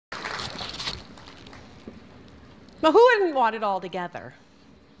But who wouldn't want it all together?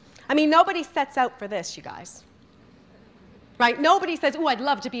 I mean, nobody sets out for this, you guys. Right? Nobody says, "Ooh, I'd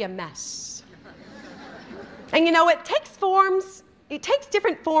love to be a mess." And you know, it takes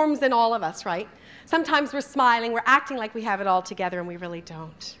different forms in all of us, right? Sometimes we're smiling, we're acting like we have it all together, and we really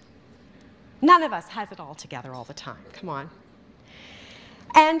don't. None of us has it all together all the time. Come on.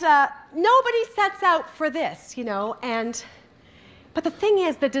 And nobody sets out for this, you know. But the thing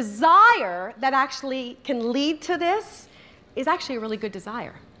is, the desire that actually can lead to this is actually a really good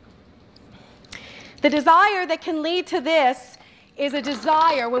desire. The desire that can lead to this is a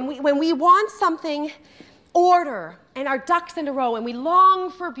desire when we want something, order and our ducks in a row, and we long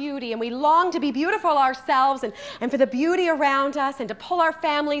for beauty, and we long to be beautiful ourselves and for the beauty around us, and to pull our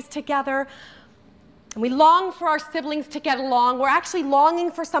families together, and we long for our siblings to get along. We're actually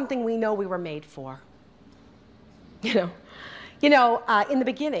longing for something we know we were made for. In the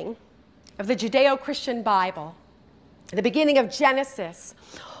beginning of the Judeo-Christian Bible, in the beginning of Genesis,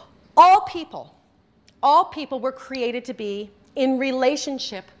 all people were created to be in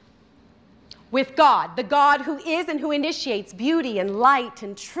relationship with God, the God who is and who initiates beauty and light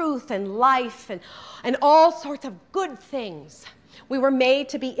and truth and life and all sorts of good things. We were made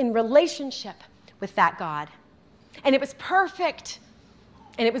to be in relationship with that God. And it was perfect,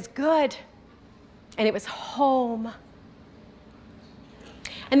 and it was good, and it was home.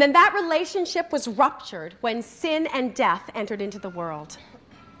 And then that relationship was ruptured when sin and death entered into the world.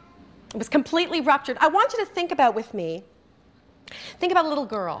 It was completely ruptured. I want you to think about with me, think about a little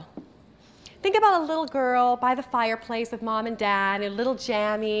girl. Think about a little girl by the fireplace with mom and dad and little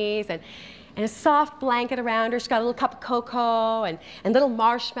jammies and a soft blanket around her. She's got a little cup of cocoa and little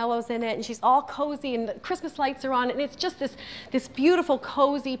marshmallows in it, and she's all cozy, and the Christmas lights are on, and it's just this beautiful,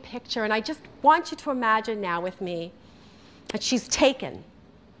 cozy picture. And I just want you to imagine now with me that she's taken,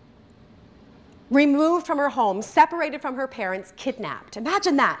 removed from her home, separated from her parents, kidnapped.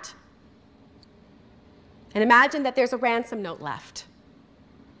 Imagine that. And imagine that there's a ransom note left.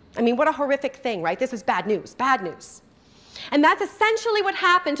 I mean, what a horrific thing, right? This is bad news, bad news. And that's essentially what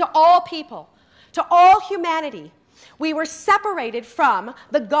happened to all people, to all humanity. We were separated from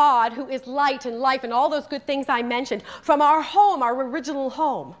the God who is light and life and all those good things I mentioned, from our home, our original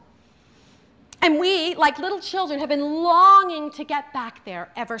home. And we, like little children, have been longing to get back there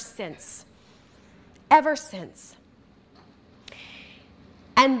ever since. Ever since.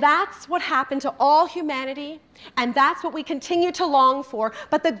 And that's what happened to all humanity, and that's what we continue to long for.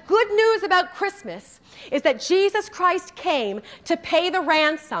 But the good news about Christmas is that Jesus Christ came to pay the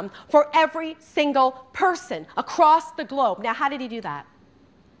ransom for every single person across the globe. Now, how did he do that?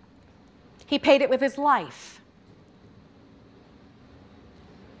 He paid it with his life.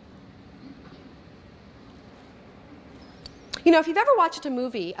 You know, if you've ever watched a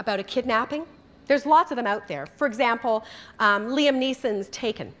movie about a kidnapping, there's lots of them out there. For example, Liam Neeson's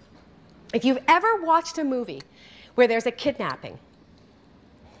Taken. If you've ever watched a movie where there's a kidnapping,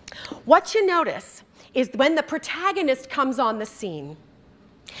 what you notice is when the protagonist comes on the scene,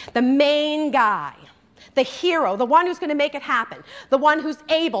 the main guy, the hero, the one who's going to make it happen, the one who's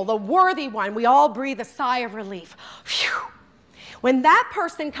able, the worthy one, we all breathe a sigh of relief. Phew. When that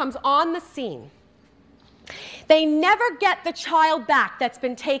person comes on the scene, they never get the child back that's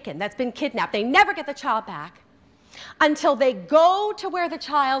been taken, that's been kidnapped. They never get the child back until they go to where the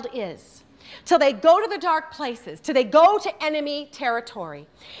child is, till they go to the dark places, till they go to enemy territory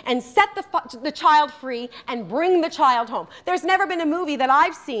and set the child free and bring the child home. There's never been a movie that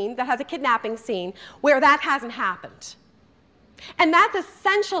I've seen that has a kidnapping scene where that hasn't happened. And that's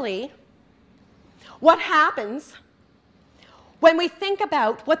essentially what happens when we think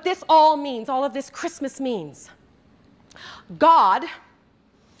about what this all means, all of this Christmas means. God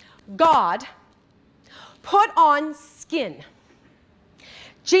put on skin.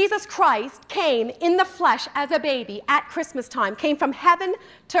 Jesus Christ came in the flesh as a baby at Christmas time, came from heaven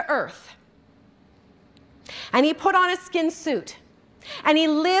to earth. And he put on a skin suit. And he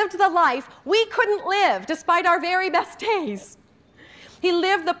lived the life we couldn't live despite our very best days. He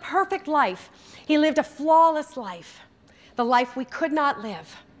lived the perfect life. He lived a flawless life, the life we could not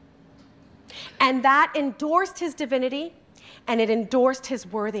live. And that endorsed his divinity, and it endorsed his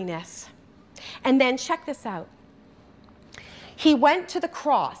worthiness. And then check this out. He went to the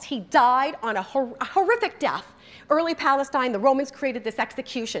cross. He died on a horrific death. Early Palestine, the Romans created this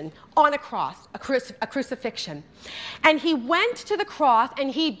execution on a cross, a crucifixion. And he went to the cross and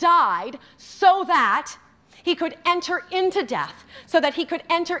he died so that he could enter into death, so that he could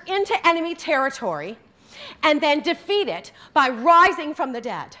enter into enemy territory and then defeat it by rising from the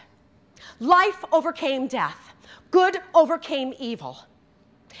dead. Life overcame death. Good overcame evil.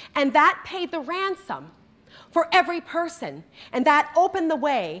 And that paid the ransom for every person. And that opened the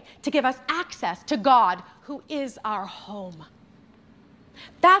way to give us access to God, who is our home.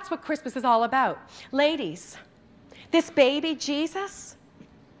 That's what Christmas is all about. Ladies, this baby, Jesus,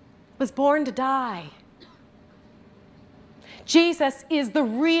 was born to die. Jesus is the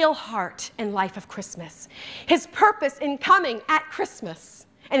real heart and life of Christmas. His purpose in coming at Christmas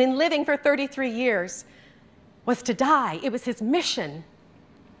and in living for 33 years was to die. It was his mission.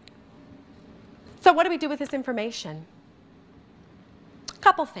 So what do we do with this information? A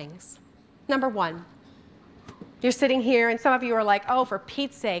couple things. Number one, you're sitting here and some of you are like, oh, for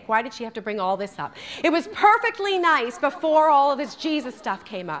Pete's sake, why did she have to bring all this up? It was perfectly nice before all of this Jesus stuff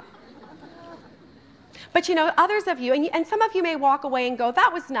came up. But you know, others of you, and some of you may walk away and go,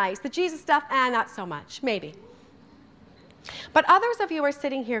 that was nice. The Jesus stuff, not so much, maybe. But others of you are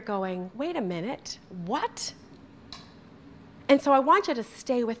sitting here going, wait a minute, what? And so I want you to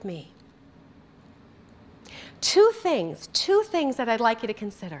stay with me. Two things that I'd like you to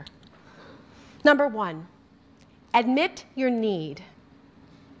consider. Number one, admit your need.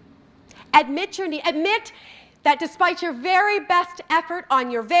 Admit your need. Admit that despite your very best effort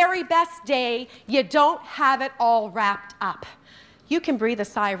on your very best day, you don't have it all wrapped up. You can breathe a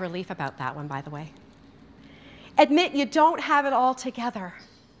sigh of relief about that one, by the way. Admit you don't have it all together.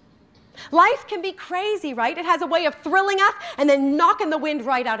 Life can be crazy, right? It has a way of thrilling us and then knocking the wind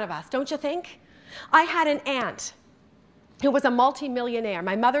right out of us, don't you think? I had an aunt who was a multimillionaire,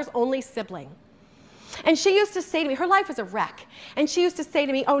 my mother's only sibling. And she used to say to me, her life was a wreck, and she used to say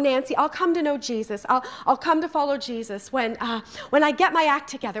to me, oh, Nancy, I'll come to know Jesus. I'll come to follow Jesus when I get my act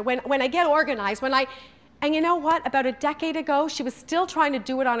together, when I get organized, and you know what? About a decade ago, she was still trying to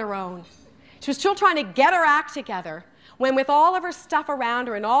do it on her own. She was still trying to get her act together when with all of her stuff around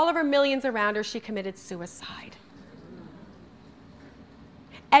her and all of her millions around her, she committed suicide.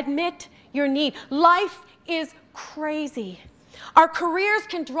 Admit your need. Life is crazy. Our careers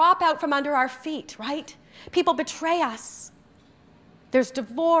can drop out from under our feet, right? People betray us. There's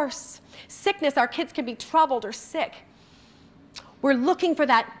divorce, sickness. Our kids can be troubled or sick. We're looking for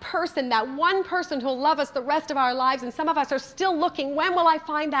that person, that one person who'll love us the rest of our lives, and some of us are still looking, when will I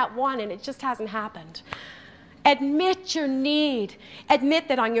find that one? And it just hasn't happened. Admit your need. Admit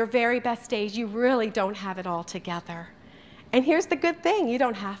that on your very best days, you really don't have it all together. And here's the good thing, you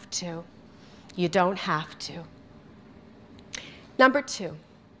don't have to. You don't have to. Number two,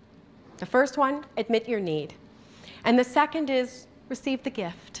 the first one, admit your need. And the second is receive the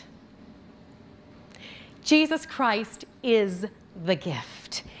gift. Jesus Christ is the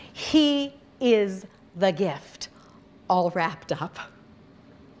gift. He is the gift, all wrapped up.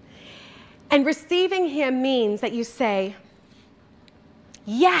 And receiving him means that you say,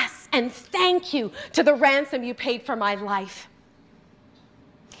 yes, and thank you to the ransom you paid for my life.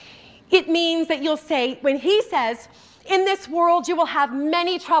 It means that you'll say, when he says, in this world you will have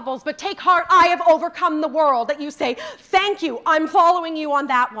many troubles, but take heart, I have overcome the world, that you say, thank you, I'm following you on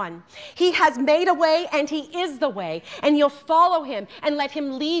that one. He has made a way and he is the way, and you'll follow him and let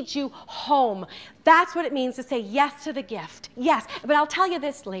him lead you home. That's what it means to say yes to the gift. Yes, but I'll tell you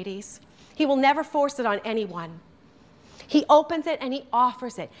this, ladies, he will never force it on anyone. He opens it and he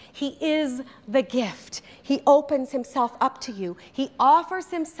offers it. He is the gift. He opens himself up to you. He offers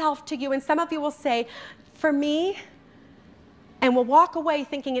himself to you, and some of you will say, for me, and will walk away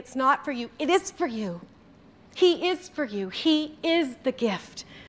thinking it's not for you. It is for you. He is for you. He is the gift.